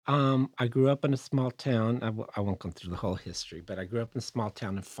I grew up in a small town. I won't go through the whole history, but I grew up in a small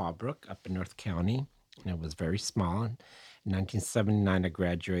town in Fallbrook up in North County, and it was very small. In 1979, I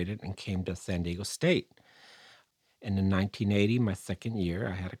graduated and came to San Diego State. And in 1980, my second year,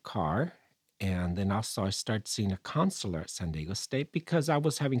 I had a car. And then also, I started seeing a counselor at San Diego State because I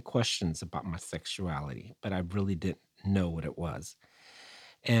was having questions about my sexuality, but I really didn't know what it was.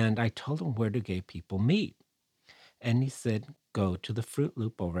 And I told him, where do gay people meet? And he said, go to the Fruit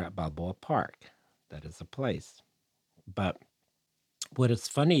Loop over at Balboa Park. That is a place. But what is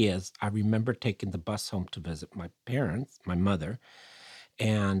funny is I remember taking the bus home to visit my parents, my mother,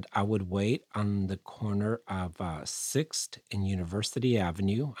 and I would wait on the corner of 6th and University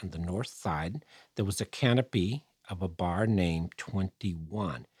Avenue on the north side. There was a canopy of a bar named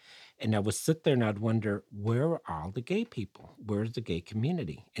 21. And I would sit there and I'd wonder, where are all the gay people? Where's the gay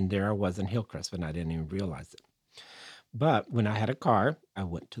community? And there I was in Hillcrest, and I didn't even realize it. But when I had a car, I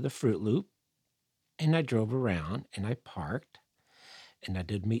went to the Fruit Loop and I drove around and I parked and I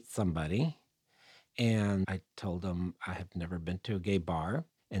did meet somebody. And I told him I have never been to a gay bar.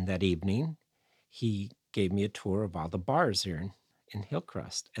 And that evening, he gave me a tour of all the bars here in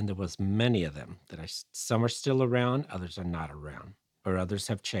Hillcrest. And there was many of them some are still around, others are not around, or others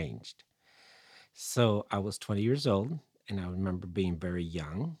have changed. So I was 20 years old, and I remember being very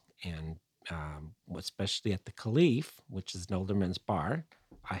young, and especially at the Caliph, which is an older men's bar.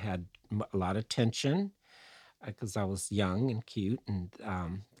 I had a lot of tension because I was young and cute and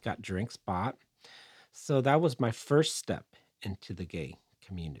got drinks bought. So that was my first step into the gay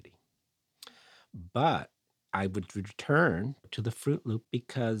community. But I would return to the Fruit Loop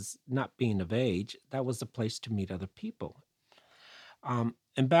because, not being of age, that was a place to meet other people.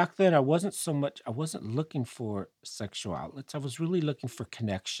 And back then, I wasn't looking for sexual outlets. I was really looking for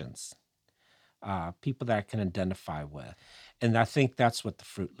connections, people that I can identify with. And I think that's what the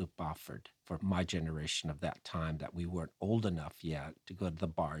Fruit Loop offered for my generation of that time, that we weren't old enough yet to go to the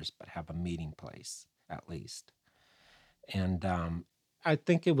bars, but have a meeting place at least. And I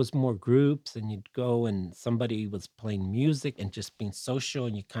think it was more groups, and you'd go and somebody was playing music and just being social,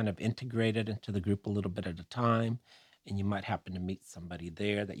 and you kind of integrated into the group a little bit at a time. And you might happen to meet somebody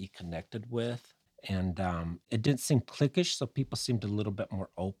there that you connected with. And it didn't seem cliquish, so people seemed a little bit more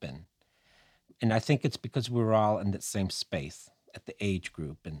open. And I think it's because we were all in that same space at the age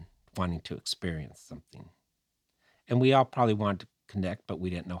group and wanting to experience something. And we all probably wanted to connect, but we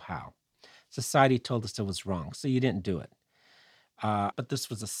didn't know how. Society told us it was wrong, so you didn't do it. But this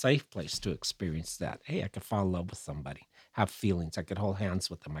was a safe place to experience that. Hey, I could fall in love with somebody, have feelings. I could hold hands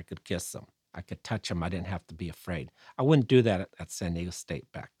with them. I could kiss them. I could touch them. I didn't have to be afraid. I wouldn't do that at San Diego State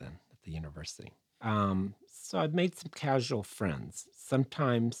back then at the university. So I made some casual friends.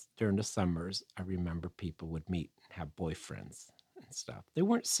 Sometimes during the summers, I remember people would meet and have boyfriends and stuff. They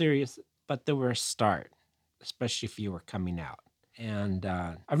weren't serious, but they were a start, especially if you were coming out. And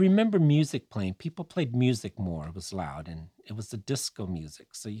I remember music playing. People played music more. It was loud, and it was the disco music.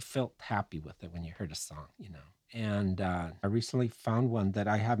 So you felt happy with it when you heard a song, you know. And I recently found one that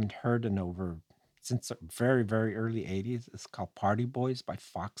I haven't heard in over since the very, very early 80s. It's called Party Boys by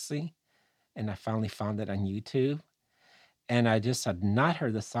Foxy. And I finally found it on YouTube. And I just had not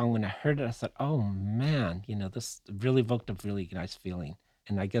heard the song. When I heard it, I said, oh man, this really evoked a really nice feeling.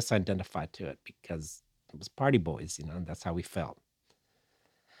 And I guess I identified to it because it was Party Boys, and that's how we felt.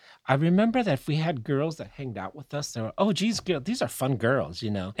 I remember that if we had girls that hanged out with us, they were, oh, geez, these are fun girls.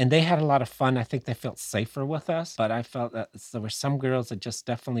 And they had a lot of fun. I think they felt safer with us. But I felt that there were some girls that just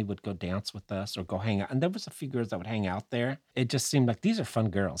definitely would go dance with us or go hang out. And there was a few girls that would hang out there. It just seemed like these are fun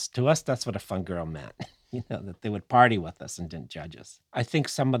girls. To us, that's what a fun girl meant. That they would party with us and didn't judge us. I think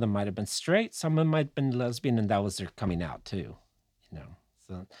some of them might have been straight, some of them might have been lesbian, and that was their coming out too. You know.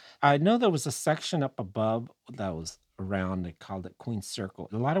 So I know there was a section up above that was around, they called it Queen's Circle.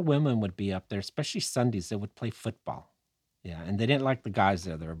 A lot of women would be up there, especially Sundays. They would play football. Yeah, and they didn't like the guys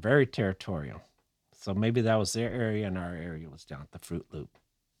there. They were very territorial. So maybe that was their area, and our area was down at the Fruit Loop.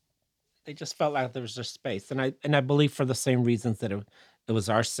 They just felt like there was just space, and I believe for the same reasons that it was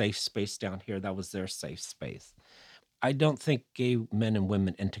our safe space down here, that was their safe space. I don't think gay men and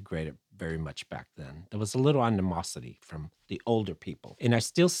women integrated very much back then. There was a little animosity from the older people. And I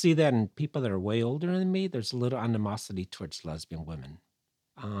still see that in people that are way older than me. There's a little animosity towards lesbian women.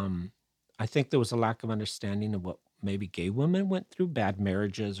 Um, I think there was a lack of understanding of what maybe gay women went through, bad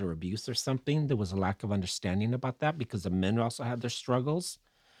marriages or abuse or something. There was a lack of understanding about that because the men also had their struggles.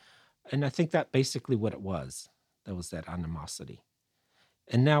 And I think that basically what it was. There was that animosity.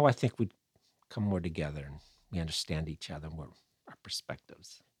 And now I think we come more together and we understand each other more, our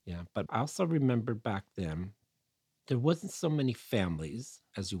perspectives. Yeah. But I also remember back then There wasn't so many families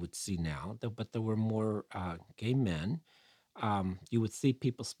as you would see now, but there were more gay men. You would see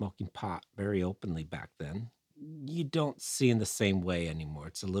people smoking pot very openly back then. You don't see in the same way anymore.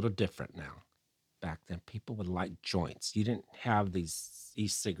 It's a little different now. Back then, people would light joints. You didn't have these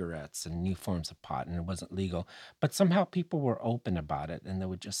e-cigarettes and new forms of pot, and it wasn't legal. But somehow people were open about it, and they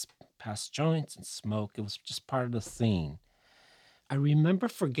would just pass joints and smoke. It was just part of the scene. I remember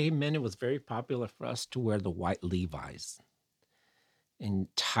for gay men, it was very popular for us to wear the white Levi's and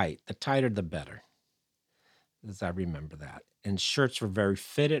tight. The tighter, the better, as I remember that. And shirts were very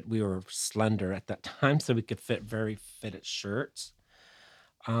fitted. We were slender at that time, so we could fit very fitted shirts.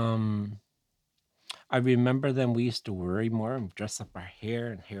 Um, I remember then we used to worry more and dress up our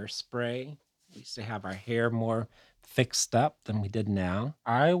hair and hairspray. We used to have our hair more fixed up than we did now.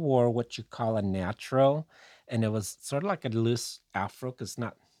 I wore what you call a natural, and it was sort of like a loose afro, because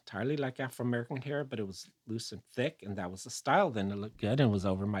not entirely like Afro American hair, but it was loose and thick, and that was the style then. It looked good and was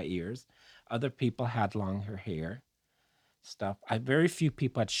over my ears. Other people had longer hair stuff. Very few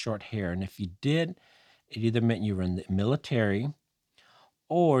people had short hair, and if you did, it either meant you were in the military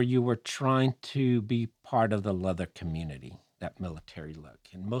or you were trying to be part of the leather community, that military look.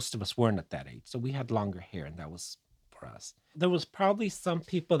 And most of us weren't at that age. So we had longer hair, and that was for us. There was probably some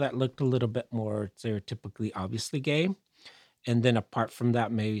people that looked a little bit more stereotypically obviously gay. And then apart from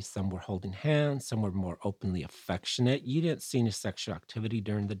that, maybe some were holding hands, some were more openly affectionate. You didn't see any sexual activity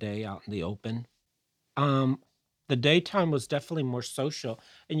during the day out in the open. Um, the daytime was definitely more social,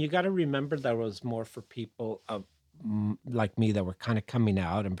 and you gotta remember there was more for people of like me that were kinda coming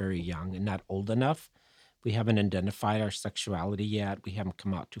out and very young and not old enough. We haven't identified our sexuality yet. We haven't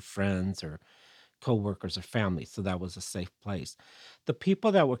come out to friends or coworkers or family, so that was a safe place. The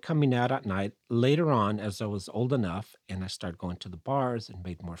people that were coming out at night, later on, as I was old enough and I started going to the bars and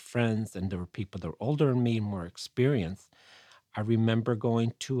made more friends, and there were people that were older than me, more experienced, I remember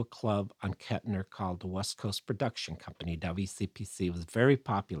going to a club on Kettner called the West Coast Production Company, WCPC. It was very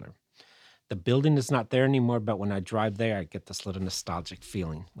popular. The building is not there anymore, but when I drive there, I get this little nostalgic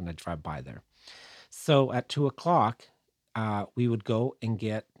feeling when I drive by there. So at 2 o'clock, we would go and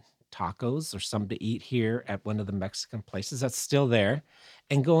get tacos or something to eat here at one of the Mexican places that's still there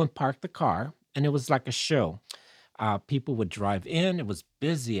and go and park the car. And it was like a show. People would drive in. It was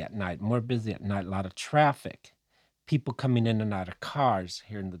busy at night, more busy at night, a lot of traffic, people coming in and out of cars,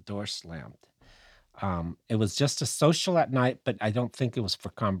 hearing the door slammed. It was just a social at night, but I don't think it was for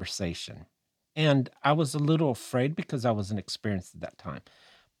conversation. And I was a little afraid because I wasn't experienced at that time.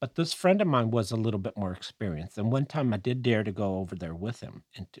 But this friend of mine was a little bit more experienced. And one time I did dare to go over there with him,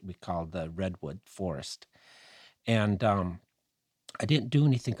 and we called the Redwood Forest. And I didn't do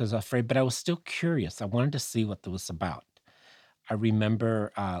anything because I was afraid, but I was still curious. I wanted to see what it was about. I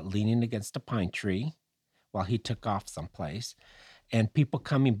remember leaning against a pine tree while he took off someplace, and people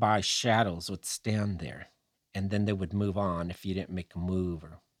coming by, shadows would stand there, and then they would move on if you didn't make a move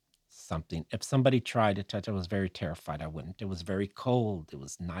or something. If somebody tried to touch, I was very terrified. I wouldn't. It was very cold. It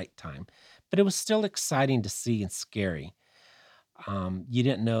was nighttime, but it was still exciting to see and scary. You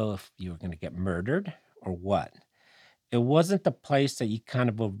didn't know if you were going to get murdered or what. It wasn't the place that you kind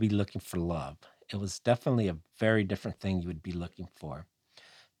of would be looking for love. It was definitely a very different thing you would be looking for.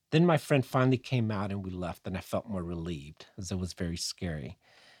 Then my friend finally came out and we left, and I felt more relieved as it was very scary.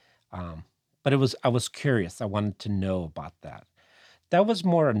 Um, but I was curious. I wanted to know about that. That was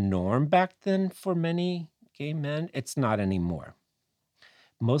more a norm back then for many gay men. It's not anymore.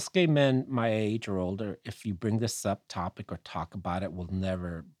 Most gay men my age or older, if you bring this up topic or talk about it, will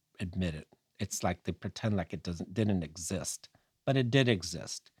never admit it. It's like they pretend like it didn't exist, but it did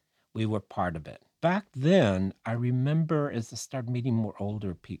exist. We were part of it. Back then, I remember as I started meeting more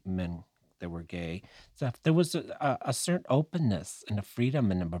older men that were gay, stuff, there was a certain openness and a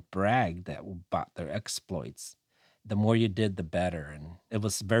freedom and a brag that about their exploits. The more you did, the better, and it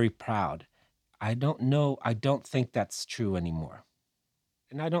was very proud. I don't know. I don't think that's true anymore.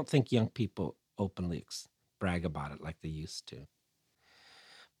 And I don't think young people openly brag about it like they used to.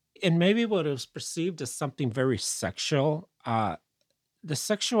 And maybe what it was perceived as something very sexual. The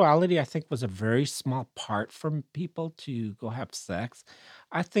sexuality, I think, was a very small part for people to go have sex.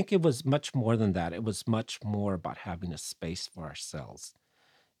 I think it was much more than that. It was much more about having a space for ourselves.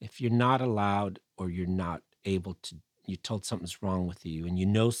 If you're not allowed or you're not able to, you told something's wrong with you and you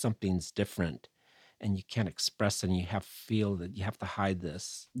know something's different and you can't express it and you have feel that you have to hide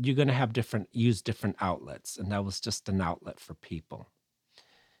this, you're going to have use different outlets. And that was just an outlet for people.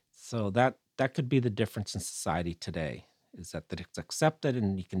 So that could be the difference in society today, is that it's accepted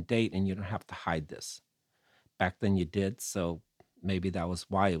and you can date and you don't have to hide this. Back then you did, so maybe that was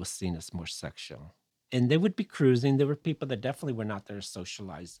why it was seen as more sexual. and they would be cruising. There were people that definitely were not there to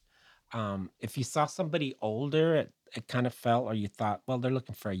socialize. If you saw somebody older, it kind of felt, or you thought, well, they're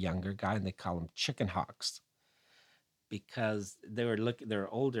looking for a younger guy, and they call them chicken hawks because they're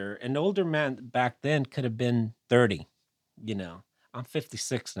older. An older man back then could have been 30, you know. I'm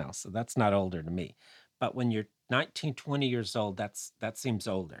 56 now, so that's not older to me. But when you're 19, 20 years old, that seems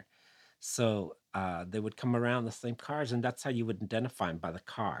older. So they would come around the same cars, and that's how you would identify them, by the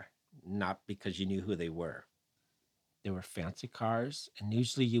car, not because you knew who they were. They were fancy cars, and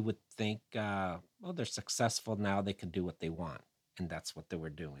usually you would think, well, they're successful now, they can do what they want. And that's what they were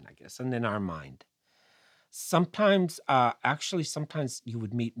doing, I guess. And in our mind, sometimes, actually, sometimes you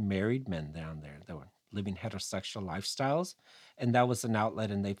would meet married men down there that were living heterosexual lifestyles, and that was an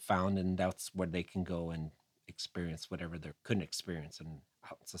outlet, and they found, and that's where they can go and experience whatever they couldn't experience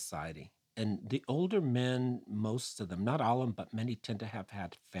out in society. And the older men, most of them, not all of them, but many tend to have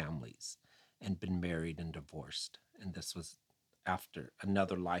had families and been married and divorced. And this was after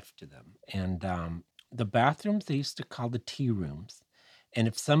another life to them. And the bathrooms they used to call the tea rooms. And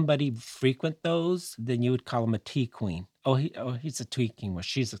if somebody frequent those, then you would call him a tea queen. He's a tea king, or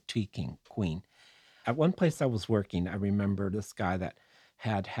she's a tea king queen. At one place I was working, I remember this guy that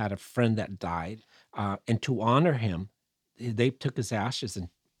had a friend that died, and to honor him, they took his ashes and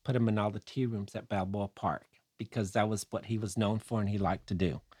put him in all the tea rooms at Balboa Park because that was what he was known for and he liked to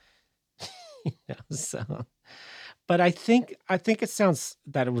do. So, but I think it sounds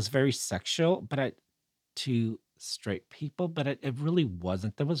that it was very sexual, to straight people, but it really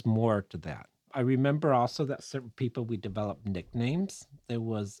wasn't. There was more to that. I remember also that certain people we developed nicknames. There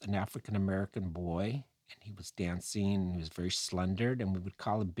was an African American boy, and he was dancing, and he was very slender, and we would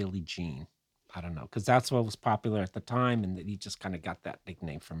call him Billie Jean. I don't know, because that's what was popular at the time, and that he just kind of got that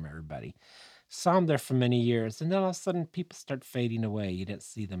nickname from everybody. Saw him there for many years, and then all of a sudden people start fading away. You didn't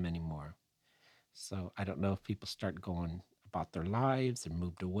see them anymore. So I don't know if people start going about their lives and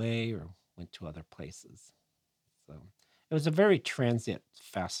moved away or went to other places. So it was a very transient,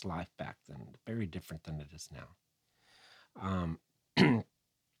 fast life back then, very different than it is now. Um,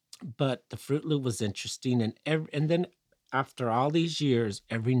 but the Fruit Loop was interesting, and then after all these years,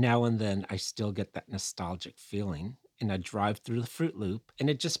 every now and then I still get that nostalgic feeling, and I drive through the Fruit Loop, and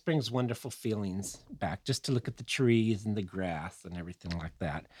it just brings wonderful feelings back, just to look at the trees and the grass and everything like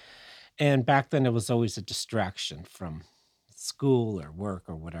that. And back then, it was always a distraction from school or work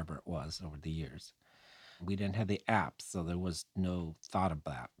or whatever it was over the years. We didn't have the apps, so there was no thought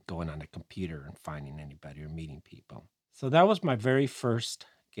about going on a computer and finding anybody or meeting people. So that was my very first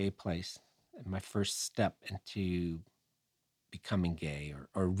gay place and my first step into becoming gay,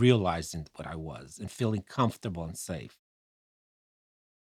 or realizing what I was and feeling comfortable and safe.